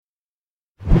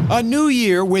A new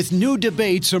year with new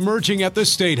debates emerging at the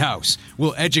State House.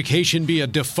 Will education be a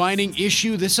defining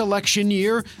issue this election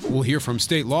year? We'll hear from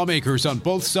state lawmakers on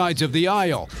both sides of the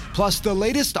aisle, plus the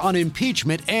latest on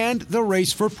impeachment and the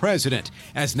race for president,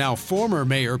 as now former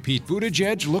Mayor Pete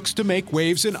Buttigieg looks to make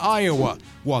waves in Iowa,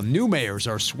 while new mayors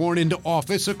are sworn into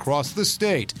office across the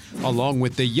state, along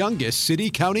with the youngest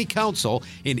city-county council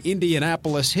in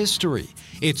Indianapolis history.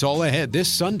 It's all ahead this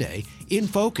Sunday in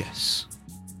Focus.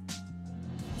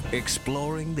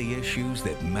 Exploring the issues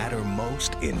that matter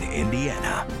most in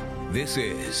Indiana. This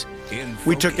is In Focus.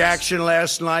 We took action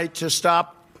last night to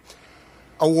stop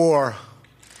a war.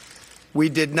 We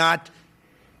did not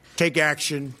take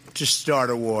action to start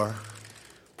a war.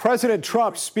 President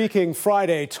Trump speaking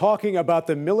Friday, talking about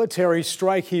the military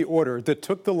strike he ordered that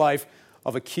took the life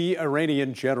of a key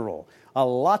Iranian general. A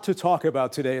lot to talk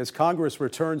about today as Congress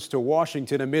returns to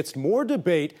Washington amidst more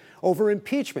debate over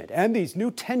impeachment and these new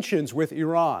tensions with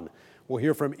Iran. We'll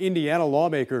hear from Indiana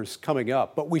lawmakers coming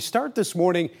up. But we start this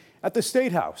morning at the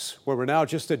State House, where we're now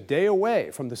just a day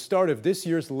away from the start of this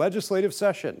year's legislative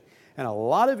session. And a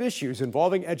lot of issues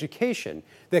involving education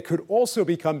that could also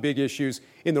become big issues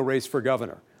in the race for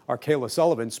governor. Our Kayla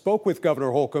Sullivan spoke with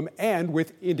Governor Holcomb and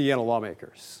with Indiana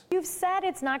lawmakers. You've said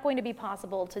it's not going to be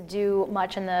possible to do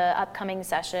much in the upcoming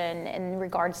session in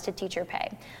regards to teacher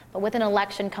pay. But with an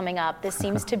election coming up, this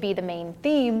seems to be the main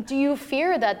theme. Do you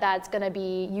fear that that's going to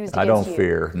be used against you? I don't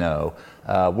fear, no.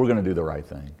 We're going to do the right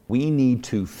thing. We need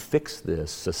to fix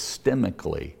this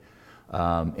systemically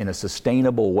in a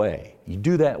sustainable way. You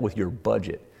do that with your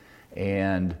budget.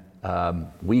 And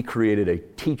we created a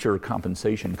teacher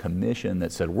compensation commission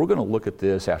that said we're going to look at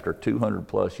this after 200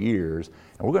 plus years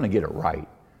and we're going to get it right,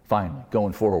 finally,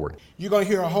 going forward. You're going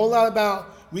to hear a whole lot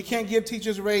about we can't give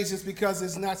teachers raises because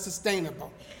it's not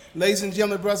sustainable. Ladies and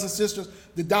gentlemen, brothers and sisters,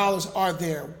 the dollars are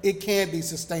there. It can be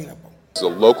sustainable. It's a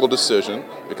local decision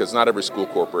because not every school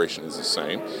corporation is the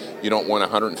same. You don't want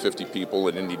 150 people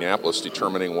in Indianapolis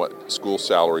determining what school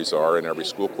salaries are in every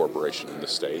school corporation in the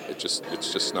state. It's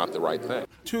just not the right thing.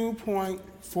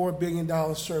 $2.4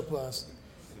 billion surplus.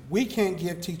 We can't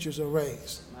give teachers a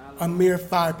raise, a mere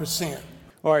 5%.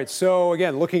 All right, so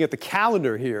again, looking at the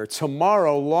calendar here,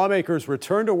 tomorrow lawmakers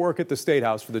return to work at the State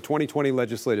House for the 2020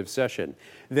 legislative session.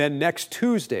 Then next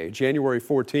Tuesday, January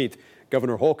 14th,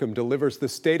 Governor Holcomb delivers the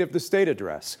State of the State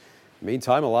address.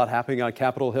 Meantime, a lot happening on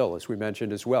Capitol Hill, as we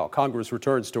mentioned as well. Congress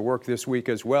returns to work this week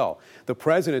as well. The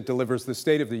president delivers the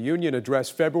State of the Union address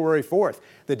February 4th,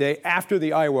 the day after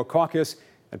the Iowa caucus,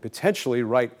 and potentially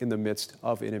right in the midst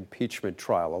of an impeachment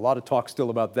trial. A lot of talk still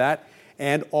about that,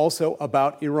 and also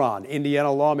about Iran.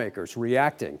 Indiana lawmakers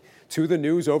reacting to the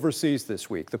news overseas this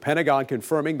week. The Pentagon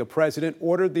confirming the president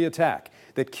ordered the attack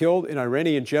that killed an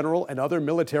Iranian general and other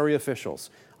military officials.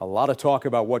 A lot of talk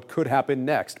about what could happen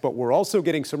next, but we're also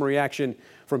getting some reaction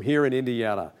from here in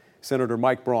Indiana. Senator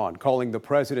Mike Braun calling the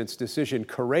president's decision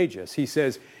courageous. He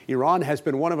says, Iran has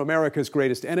been one of America's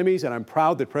greatest enemies, and I'm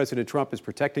proud that President Trump is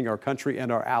protecting our country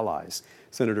and our allies.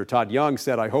 Senator Todd Young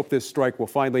said, I hope this strike will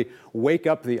finally wake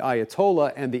up the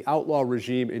Ayatollah and the outlaw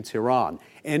regime in Tehran,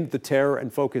 end the terror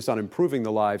and focus on improving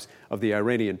the lives of the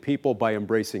Iranian people by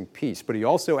embracing peace. But he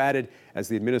also added, as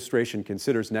the administration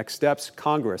considers next steps,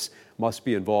 Congress must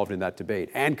be involved in that debate.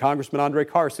 And Congressman Andre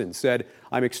Carson said,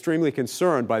 I'm extremely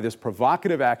concerned by this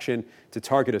provocative action to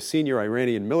target a senior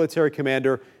Iranian military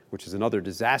commander, which is another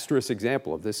disastrous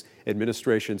example of this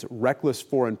administration's reckless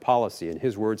foreign policy. In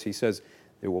his words, he says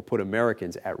it will put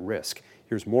Americans at risk.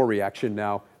 Here's more reaction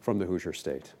now from the Hoosier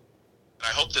State. I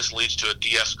hope this leads to a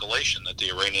de-escalation, that the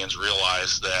Iranians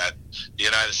realize that the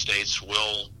United States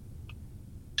will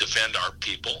defend our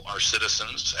people, our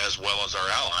citizens, as well as our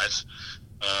allies,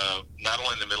 not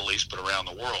only in the Middle East, but around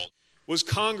the world. Was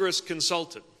Congress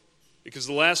consulted? Because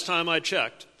the last time I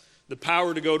checked, the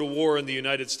power to go to war in the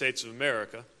United States of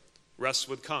America rests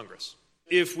with Congress.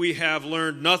 If we have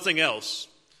learned nothing else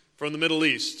from the Middle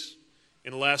East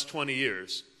in the last 20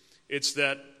 years, it's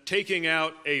that taking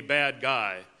out a bad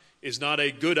guy is not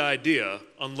a good idea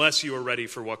unless you are ready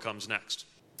for what comes next.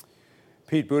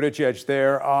 Pete Buttigieg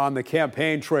there on the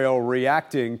campaign trail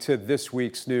reacting to this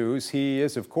week's news. He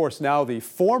is, of course, now the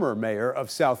former mayor of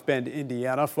South Bend,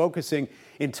 Indiana, focusing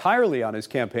entirely on his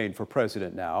campaign for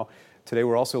president now. Today,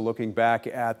 we're also looking back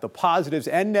at the positives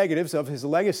and negatives of his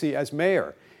legacy as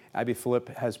mayor. Abby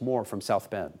Philippe has more from South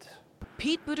Bend.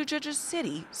 Pete Buttigieg's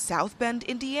city, South Bend,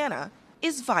 Indiana,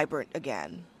 is vibrant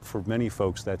again. For many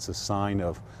folks, that's a sign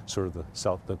of sort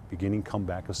of the beginning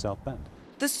comeback of South Bend.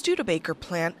 The Studebaker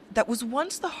plant that was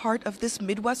once the heart of this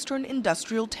Midwestern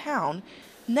industrial town,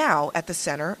 now at the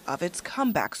center of its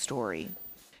comeback story.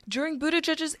 During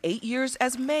Buttigieg's 8 years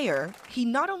as mayor, he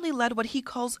not only led what he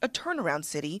calls a turnaround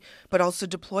city, but also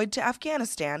deployed to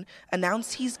Afghanistan,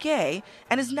 announced he's gay,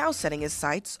 and is now setting his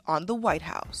sights on the White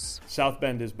House. South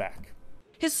Bend is back.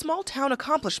 His small-town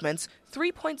accomplishments,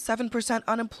 3.7%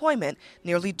 unemployment,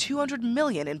 nearly $200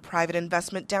 million in private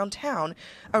investment downtown,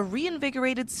 a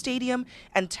reinvigorated stadium,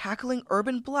 and tackling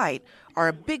urban blight are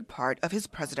a big part of his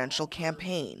presidential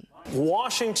campaign.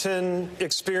 Washington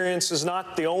experience is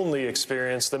not the only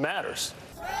experience that matters.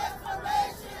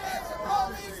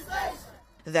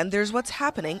 Then there's what's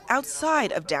happening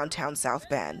outside of downtown South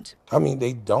Bend. I mean,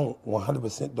 they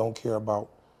 100% don't care about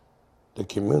the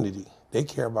community. They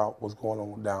care about what's going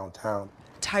on downtown.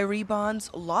 Tyree Bonds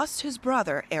lost his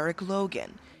brother, Eric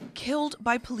Logan, killed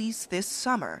by police this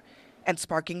summer, and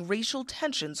sparking racial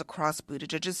tensions across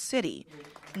Buttigieg's city,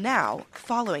 now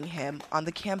following him on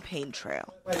the campaign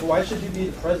trail. Why should you be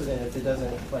the president if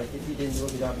if you didn't do a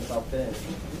good job in South Bend?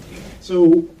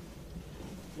 So,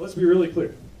 let's be really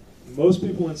clear. Most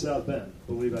people in South Bend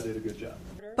believe I did a good job.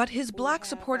 But his black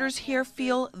supporters here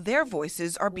feel their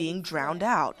voices are being drowned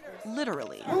out,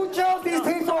 literally. Who chose these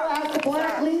people as the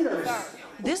black leaders?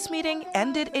 This meeting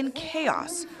ended in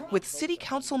chaos, with City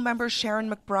Council member Sharon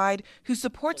McBride, who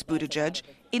supports Buttigieg,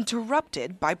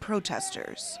 interrupted by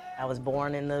protesters. I was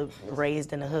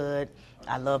raised in the hood.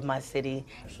 I love my city.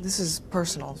 This is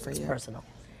personal for you. It's personal.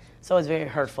 So it's very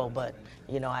hurtful, but,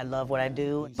 I love what I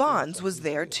do. Bonds was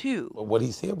there, too. What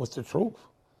he said was the truth.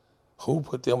 Who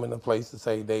put them in a place to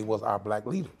say they was our black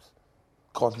leaders?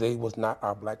 Because they was not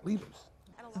our black leaders.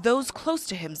 Those close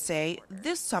to him say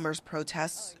this summer's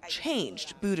protests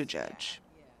changed Buttigieg.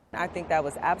 I think that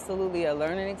was absolutely a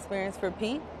learning experience for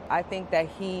Pete. I think that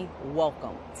he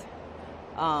welcomed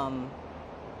and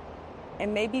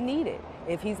maybe needed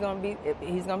if he's going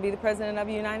to be the president of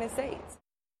the United States.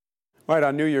 Right,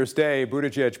 on New Year's Day,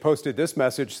 Buttigieg posted this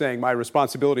message saying, "My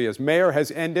responsibility as mayor has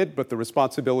ended, but the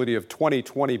responsibility of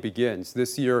 2020 begins.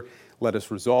 This year, let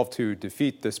us resolve to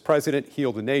defeat this president,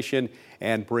 heal the nation,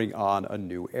 and bring on a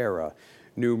new era."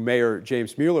 New Mayor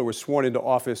James Mueller was sworn into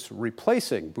office,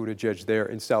 replacing Buttigieg there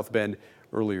in South Bend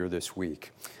earlier this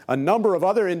week. A number of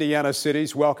other Indiana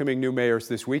cities welcoming new mayors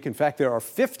this week. In fact, there are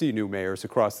 50 new mayors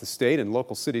across the state in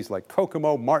local cities like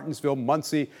Kokomo, Martinsville,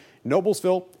 Muncie,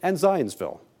 Noblesville, and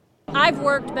Zionsville. I've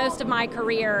worked most of my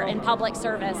career in public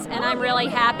service, and I'm really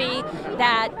happy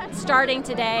that starting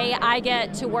today I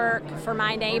get to work for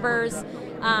my neighbors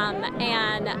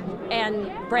and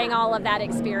bring all of that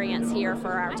experience here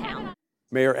for our town.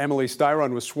 Mayor Emily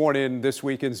Styron was sworn in this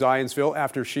week in Zionsville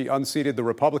after she unseated the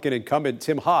Republican incumbent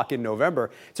Tim Hawk in November.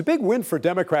 It's a big win for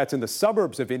Democrats in the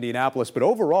suburbs of Indianapolis, but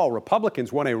overall,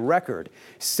 Republicans won a record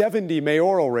 70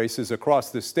 mayoral races across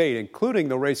the state, including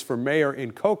the race for mayor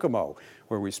in Kokomo,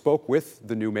 where we spoke with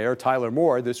the new mayor, Tyler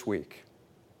Moore, this week.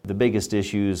 The biggest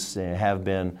issues have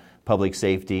been public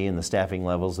safety and the staffing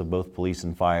levels of both police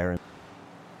and fire.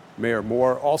 Mayor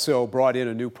Moore also brought in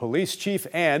a new police chief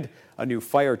and a new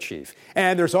fire chief.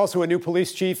 And there's also a new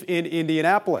police chief in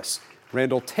Indianapolis.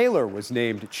 Randall Taylor was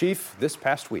named chief this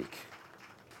past week.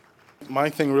 My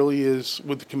thing really is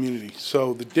with the community.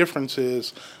 So the difference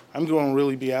is I'm going to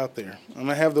really be out there. I'm going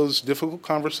to have those difficult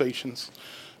conversations,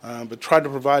 but try to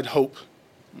provide hope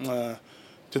to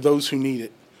those who need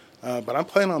it. But I'm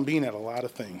planning on being at a lot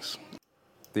of things.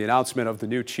 The announcement of the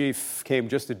new chief came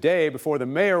just a day before the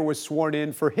mayor was sworn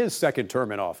in for his second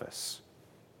term in office.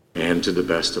 And to the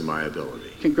best of my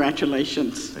ability.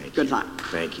 Congratulations. Good luck.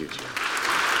 Thank you, Jim.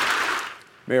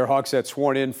 Mayor Hogsett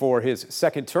sworn in for his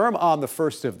second term on the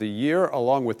first of the year,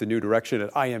 along with the new direction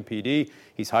at IMPD.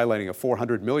 He's highlighting a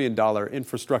 $400 million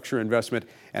infrastructure investment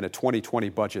and a 2020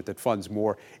 budget that funds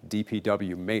more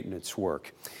DPW maintenance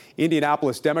work.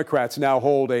 Indianapolis Democrats now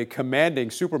hold a commanding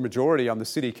supermajority on the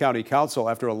city-county council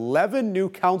after 11 new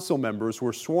council members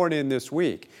were sworn in this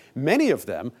week. Many of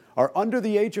them are under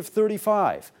the age of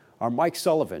 35. Our Mike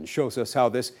Sullivan shows us how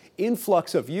this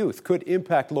influx of youth could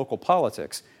impact local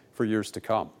politics for years to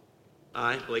come.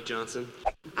 I, Blake Johnson.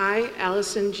 I,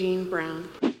 Allison Jean Brown.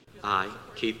 I,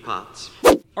 Keith Potts.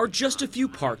 Are just a few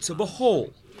parts of a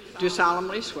whole. Do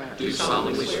solemnly swear. Do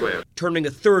solemnly swear. Turning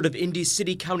a third of Indy's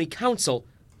City County Council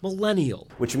millennial.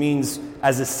 Which means,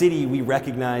 as a city, we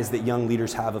recognize that young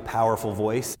leaders have a powerful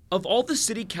voice. Of all the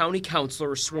City County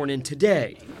councilors sworn in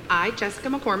today, I, Jessica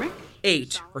McCormick.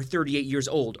 8 are 38 years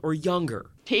old or younger.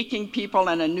 Taking people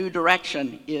in a new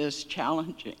direction is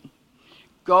challenging.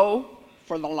 Go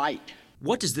for the light.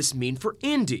 What does this mean for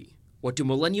Indy? What do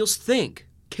millennials think?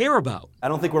 care about. I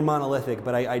don't think we're monolithic,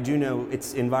 but I do know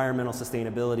it's environmental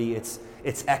sustainability,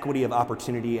 it's equity of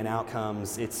opportunity and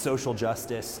outcomes, it's social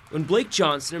justice. When Blake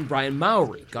Johnson and Brian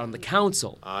Mowry got on the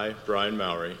council, I, Brian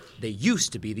Mowry, they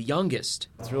used to be the youngest.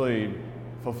 It's really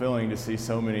fulfilling to see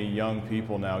so many young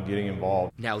people now getting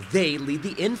involved. Now they lead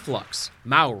the influx,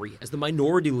 Mowry as the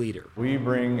minority leader. We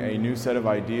bring a new set of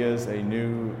ideas, a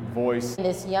new voice.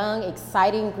 This young,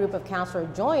 exciting group of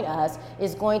counselors join us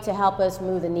is going to help us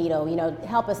move the needle,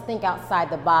 help us think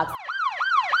outside the box.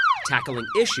 Tackling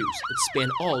issues that span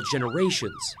all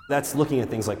generations. That's looking at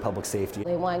things like public safety.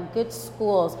 They want good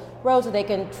schools, roads that they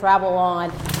can travel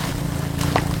on.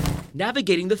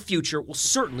 Navigating the future will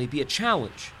certainly be a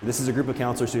challenge. This is a group of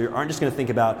counselors who aren't just going to think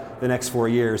about the next 4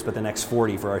 years, but the next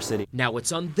 40 for our city. Now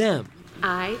it's on them.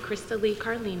 I, Krista Lee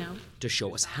Carlino. To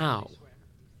show us how.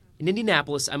 In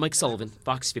Indianapolis, I'm Mike Sullivan,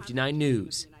 Fox 59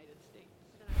 News.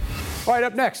 All right,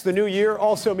 up next, the new year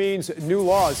also means new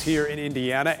laws here in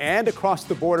Indiana and across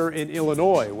the border in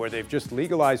Illinois, where they've just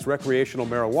legalized recreational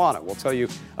marijuana. We'll tell you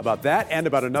about that and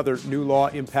about another new law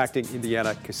impacting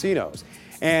Indiana casinos.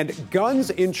 And guns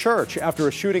in church. After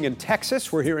a shooting in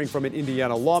Texas, we're hearing from an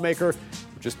Indiana lawmaker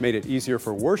who just made it easier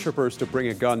for worshipers to bring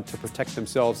a gun to protect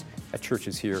themselves at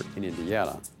churches here in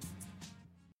Indiana.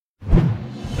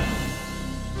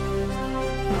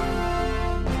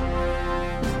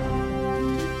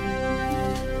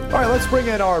 All right, let's bring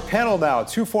in our panel now.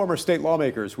 Two former state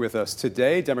lawmakers with us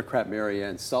today, Democrat Mary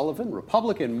Ann Sullivan,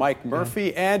 Republican Mike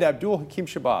Murphy, and Abdul Hakim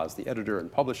Shabazz, the editor and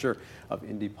publisher of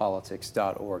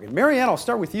IndyPolitics.org. And Mary Ann, I'll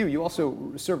start with you. You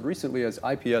also served recently as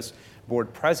IPS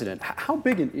board president. How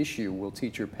big an issue will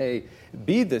teacher pay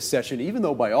be this session, even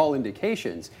though by all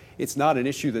indications it's not an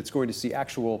issue that's going to see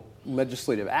actual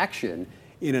legislative action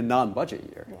in a non-budget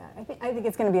year? Yeah, I think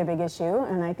it's going to be a big issue,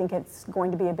 and I think it's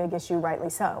going to be a big issue, rightly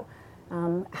so.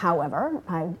 However,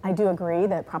 I do agree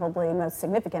that probably most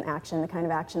significant action, the kind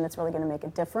of action that's really going to make a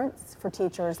difference for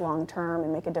teachers long term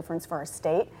and make a difference for our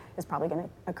state, is probably going to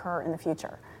occur in the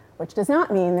future, which does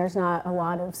not mean there's not a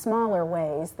lot of smaller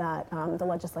ways that the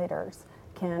legislators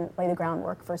can lay the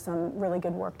groundwork for some really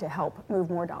good work to help move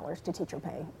more dollars to teacher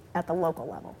pay at the local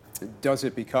level. Does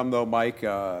it become, though, Mike,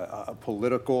 a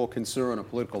political concern, a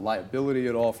political liability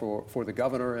at all for the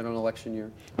governor in an election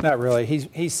year? Not really.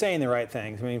 He's saying the right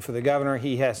things. I mean, for the governor,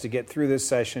 he has to get through this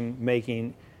session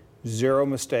making zero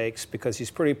mistakes because he's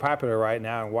pretty popular right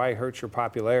now, and why hurt your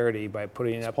popularity by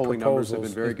putting up polling proposals? Numbers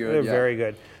have been very good. They're very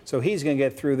good. So he's going to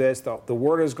get through this. The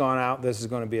word has gone out. This is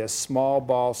going to be a small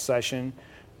ball session.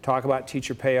 Talk about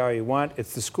teacher pay all you want.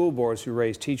 It's the school boards who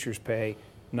raise teachers' pay,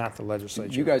 not the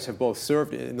legislature. You guys have both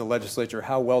served in the legislature.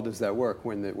 How well does that work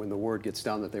when the word gets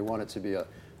down that they want it to be a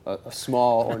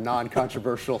small or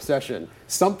non-controversial session?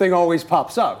 Something always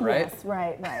pops up, right? Yes,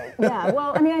 right. Yeah,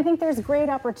 well, I mean, I think there's great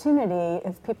opportunity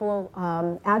if people,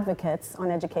 advocates on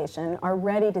education, are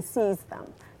ready to seize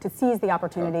them, to seize the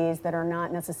opportunities that are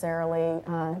not necessarily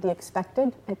the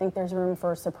expected. I think there's room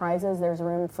for surprises, there's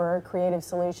room for creative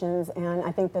solutions, and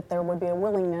I think that there would be a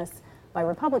willingness by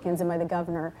Republicans and by the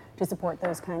governor to support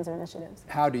those kinds of initiatives.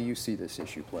 How do you see this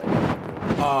issue play?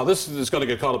 This is going to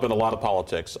get caught up in a lot of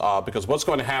politics because what's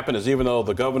going to happen is even though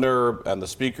the governor and the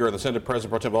speaker and the Senate President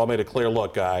Pro Tem all made a clear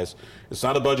look, guys, it's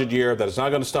not a budget year, that it's not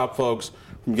going to stop folks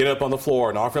from getting up on the floor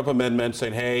and offering up amendments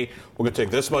saying, hey, we're going to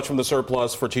take this much from the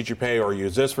surplus for teacher pay or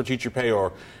use this for teacher pay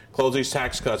or close these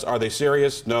tax cuts. Are they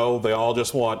serious? No, they all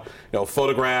just want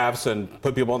photographs and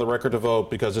put people on the record to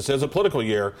vote because this is a political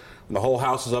year and the whole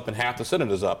House is up and half the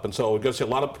Senate is up. And so we're going to see a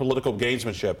lot of political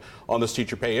gamesmanship on this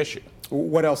teacher pay issue.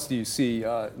 What else do you see,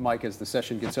 Mike, as the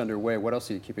session gets underway? What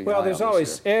else are you keeping an eye on? Well, there's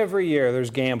always, every year there's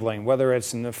gambling, whether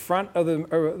it's in the front of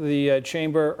the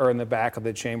chamber or in the back of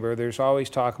the chamber. There's always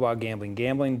talk about gambling.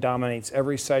 Gambling dominates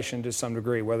every session to some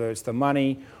degree, whether it's the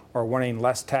money or wanting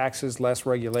less taxes, less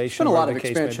regulation. There's been a lot of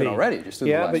expansion already just in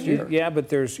the last year. Yeah, but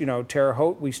there's, Terre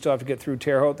Haute. We still have to get through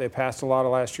Terre Haute. They passed a lot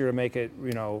of last year to make it,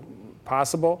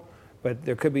 possible, but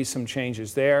there could be some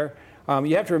changes there.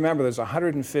 You have to remember there's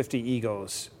 150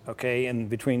 egos, in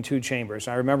between two chambers.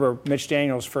 I remember Mitch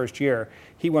Daniels' first year,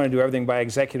 he wanted to do everything by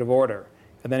executive order.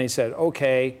 And then he said,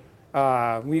 okay,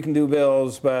 we can do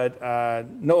bills, but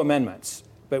no amendments.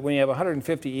 But when you have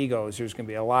 150 egos, there's going to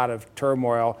be a lot of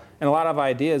turmoil and a lot of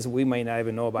ideas that we may not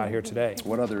even know about here today.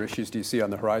 What other issues do you see on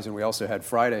the horizon? We also had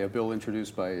Friday a bill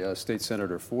introduced by State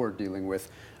Senator Ford dealing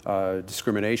with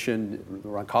discrimination.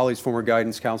 Ron Colley's former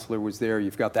guidance counselor was there.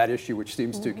 You've got that issue, which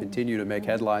seems to continue to make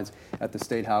headlines at the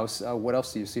State House. What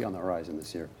else do you see on the horizon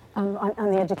this year? On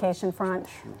the education front,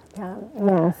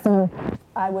 so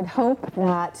I would hope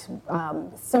that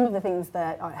some of the things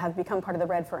that have become part of the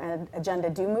Red for Ed agenda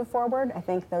do move forward. I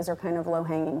think those are kind of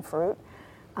low-hanging fruit.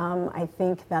 I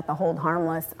think that the hold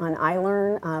harmless on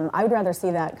iLearn, I would rather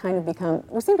see that kind of become,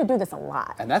 we seem to do this a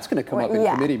lot. And that's going to come up in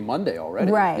committee Monday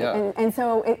already. Right, Yeah. and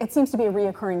so it seems to be a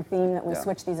reoccurring theme that we Yeah.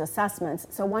 switch these assessments.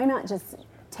 So why not just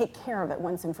take care of it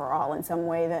once and for all in some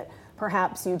way that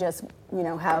perhaps you just,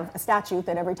 have a statute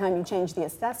that every time you change the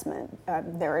assessment,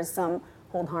 there is some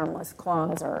hold harmless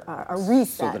clause or a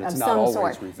reset of some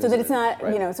sort, so that it's not,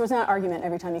 right. so it's not argument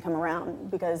every time you come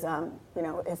around. Because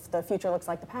if the future looks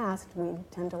like the past, we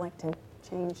tend to like to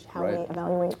change how we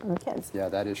evaluate our kids. Yeah,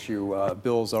 that issue,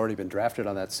 bill's already been drafted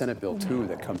on that Senate bill too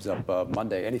that comes up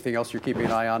Monday. Anything else you're keeping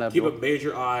an eye on? Keep a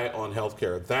major eye on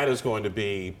healthcare. That is going to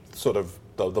be sort of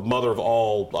the mother of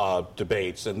all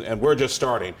debates, and we're just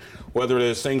starting. Whether it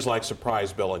is things like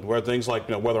surprise billing, whether things like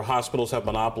whether hospitals have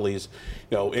monopolies,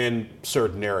 in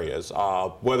certain areas,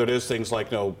 whether it is things like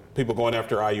people going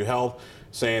after IU Health,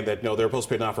 saying that they're supposed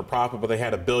to be not for profit, but they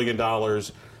had $1 billion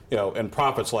in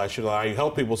profits last year. The IU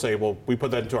Health people say, well, we put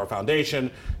that into our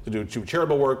foundation to do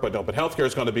charitable work, but healthcare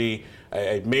is going to be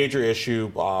a major issue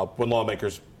when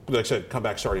lawmakers, like I said, come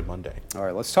back starting Monday. All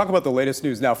right, let's talk about the latest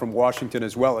news now from Washington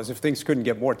as well. As if things couldn't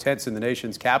get more tense in the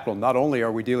nation's capital, not only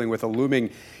are we dealing with a looming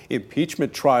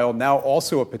impeachment trial, now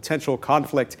also a potential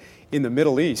conflict in the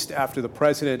Middle East after the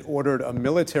president ordered a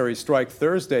military strike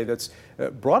Thursday that's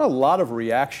brought a lot of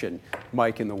reaction,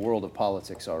 Mike, in the world of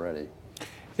politics already.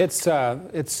 You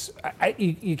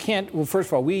can't, well, first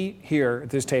of all, we here at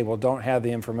this table don't have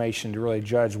the information to really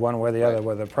judge one way or the other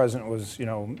whether the president was,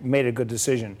 made a good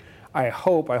decision. I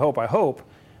hope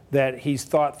that he's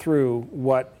thought through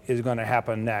what is going to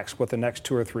happen next, what the next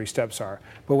 2 or 3 steps are.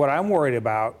 But what I'm worried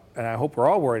about, and I hope we're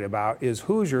all worried about, is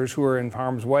Hoosiers who are in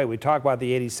harm's way. We talk about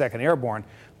the 82nd Airborne.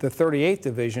 The 38th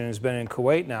Division has been in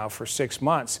Kuwait now for 6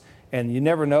 months, and you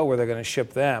never know where they're going to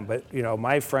ship them. But,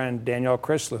 my friend Danielle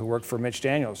Chrysler, who worked for Mitch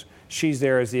Daniels, she's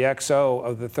there as the XO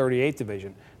of the 38th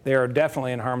Division. They are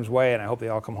definitely in harm's way, and I hope they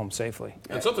all come home safely.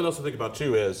 And something else to think about,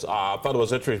 too, is I thought it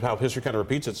was interesting how history kind of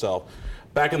repeats itself.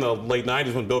 Back in the late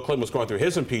 90s when Bill Clinton was going through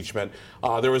his impeachment,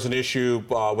 there was an issue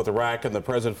with Iraq, and the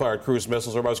president fired cruise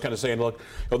missiles. Everybody was kind of saying, look,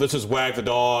 this is wag the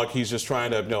dog. He's just trying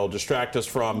to distract us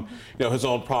from his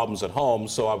own problems at home.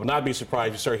 So I would not be surprised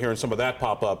if you start hearing some of that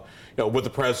pop up with the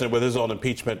president, with his own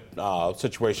impeachment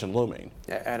situation looming.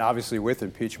 And obviously with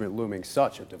impeachment looming,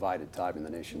 such a divided time in the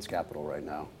nation's capital right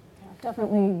now.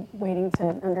 Definitely waiting to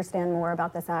understand more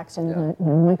about this action. But,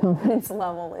 my confidence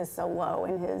level is so low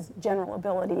in his general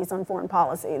abilities on foreign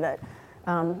policy that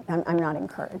I'm not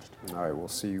encouraged. All right, we'll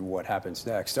see what happens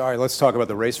next. All right, let's talk about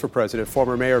the race for president.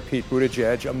 Former Mayor Pete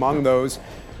Buttigieg among those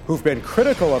who've been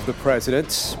critical of the president.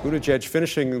 Buttigieg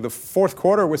finishing the fourth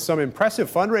quarter with some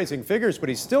impressive fundraising figures, but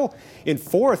he's still in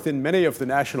fourth in many of the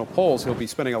national polls. He'll be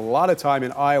spending a lot of time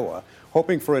in Iowa,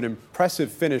 hoping for an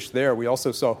impressive finish there. We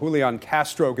also saw Julian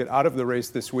Castro get out of the race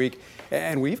this week.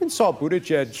 And we even saw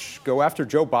Buttigieg go after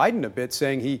Joe Biden a bit,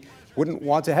 saying he wouldn't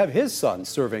want to have his son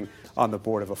serving on the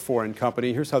board of a foreign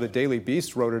company. Here's how the Daily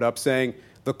Beast wrote it up, saying,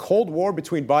 the Cold War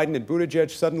between Biden and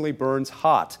Buttigieg suddenly burns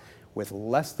hot. With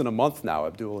less than a month now,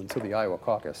 Abdul, until the Iowa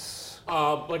caucus.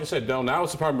 Like I said, now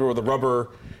it's the part where the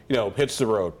rubber, hits the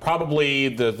road. Probably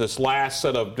this last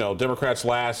set of, Democrats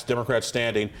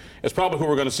standing is probably who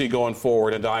we're going to see going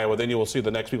forward into Iowa. Then you will see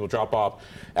the next people drop off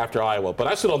after Iowa. But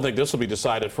I still don't think this will be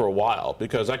decided for a while,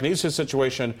 because I can easily see a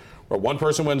situation where one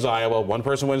person wins Iowa, one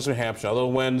person wins New Hampshire, another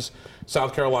one wins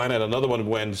South Carolina, and another one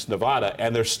wins Nevada,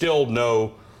 and there's still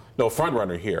no front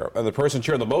runner here. And the person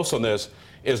cheering the most on this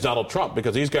is Donald Trump,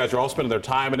 because these guys are all spending their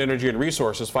time and energy and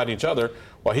resources fighting each other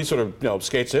while he sort of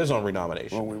skates to his own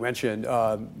renomination. When we mentioned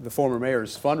the former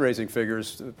mayor's fundraising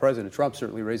figures, President Trump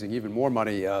certainly raising even more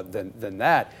money than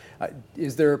that.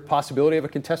 Is there a possibility of a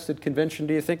contested convention,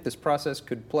 do you think, this process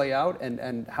could play out?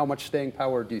 And how much staying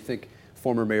power do you think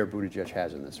former Mayor Buttigieg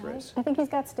has in this race? I think he's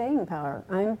got staying power.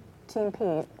 I'm Team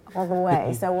Pete all the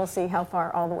way, so we'll see how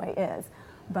far all the way is.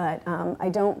 But I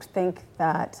don't think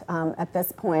that at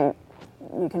this point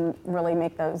you can really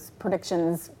make those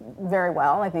predictions very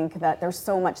well. I think that there's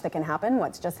so much that can happen.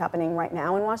 What's just happening right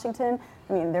now in Washington,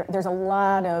 I mean, there's a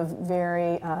lot of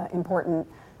very important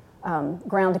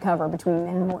ground to cover between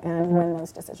now and when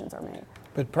those decisions are made.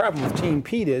 But the problem with Team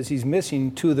Pete is he's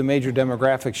missing 2 of the major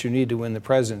demographics you need to win the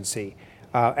presidency.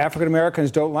 African Americans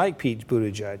don't like Pete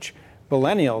Buttigieg.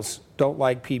 Millennials don't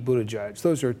like Pete Buttigieg.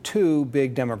 Those are 2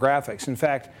 big demographics. In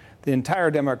fact, the entire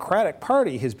Democratic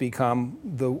Party has become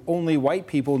the only white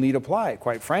people need apply,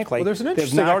 quite frankly. Well, there's an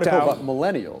interesting article about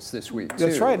millennials this week, too.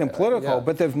 That's right, in Politico.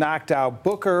 But they've knocked out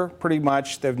Booker, pretty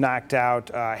much. They've knocked out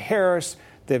Harris.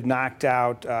 They've knocked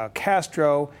out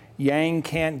Castro. Yang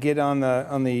can't get on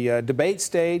the debate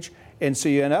stage. And so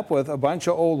you end up with a bunch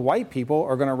of old white people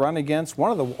are going to run against,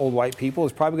 one of the old white people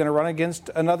is probably going to run against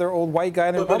another old white guy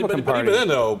in the Republican Party. But even then,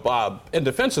 though, Bob, in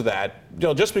defense of that,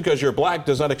 just because you're black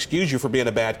does not excuse you for being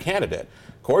a bad candidate.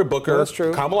 Cory Booker,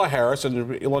 Kamala Harris,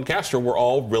 and Elon Castro were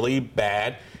all really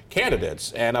bad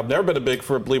candidates. And I've never been a big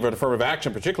believer in affirmative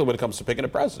action, particularly when it comes to picking a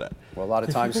president. Well, a lot of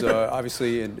times,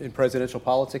 obviously, in presidential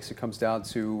politics, it comes down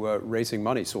to raising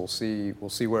money. So we'll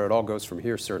see where it all goes from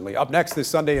here, certainly. Up next this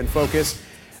Sunday in Focus,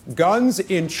 guns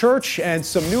in church and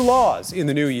some new laws in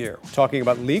the new year. We're talking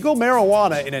about legal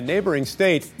marijuana in a neighboring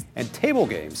state and table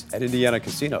games at Indiana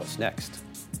casinos next.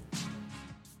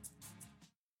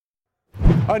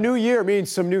 A new year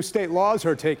means some new state laws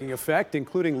are taking effect,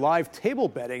 including live table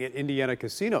betting at Indiana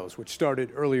casinos, which started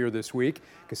earlier this week.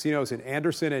 Casinos in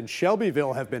Anderson and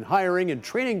Shelbyville have been hiring and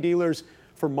training dealers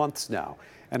for months now.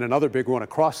 And another big one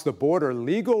across the border,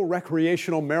 legal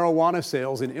recreational marijuana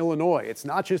sales in Illinois. It's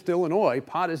not just Illinois.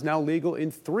 Pot is now legal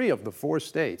in 3 of the 4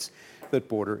 states that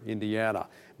border Indiana.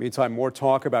 Meantime, more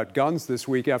talk about guns this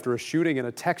week after a shooting in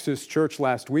a Texas church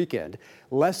last weekend,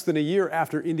 less than a year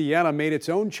after Indiana made its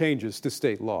own changes to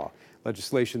state law.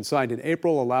 Legislation signed in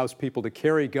April allows people to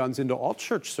carry guns into all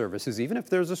church services, even if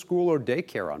there's a school or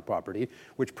daycare on property,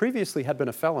 which previously had been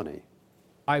a felony.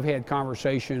 I've had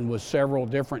conversation with several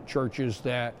different churches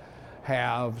that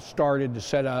have started to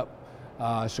set up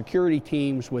security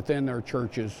teams within their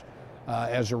churches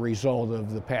as a result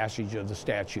of the passage of the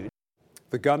statute.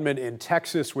 The gunman in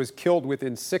Texas was killed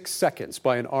within 6 seconds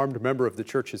by an armed member of the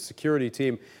church's security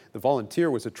team. The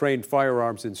volunteer was a trained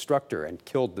firearms instructor and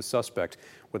killed the suspect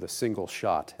with a single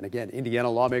shot. And again, Indiana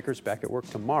lawmakers back at work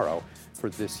tomorrow for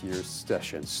this year's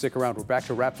session. Stick around. We're back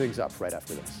to wrap things up right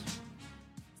after this.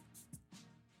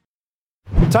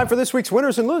 Time for this week's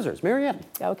winners and losers. Marianne.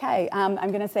 Okay, I'm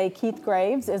going to say Keith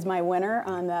Graves is my winner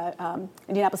on the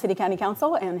Indianapolis City County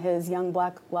Council and his Young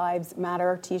Black Lives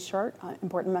Matter t-shirt.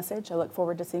 Important message. I look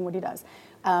forward to seeing what he does.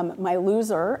 My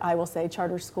loser, I will say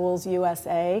Charter Schools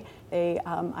USA. They,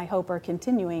 I hope, are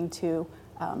continuing to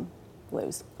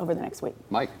lose over the next week.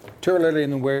 Mike. Too early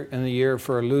in the year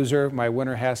for a loser. My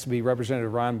winner has to be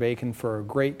Representative Ron Bacon for a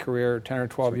great career, 10 or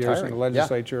 12 years in the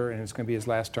legislature, and it's going to be his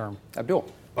last term.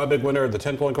 Abdul. My big winner, the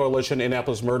 10-point coalition.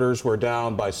 Indianapolis murders were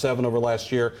down by 7 over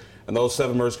last year, and those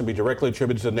 7 murders can be directly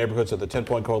attributed to the neighborhoods that the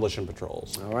 10-point coalition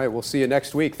patrols. All right, we'll see you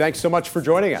next week. Thanks so much for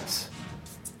joining us.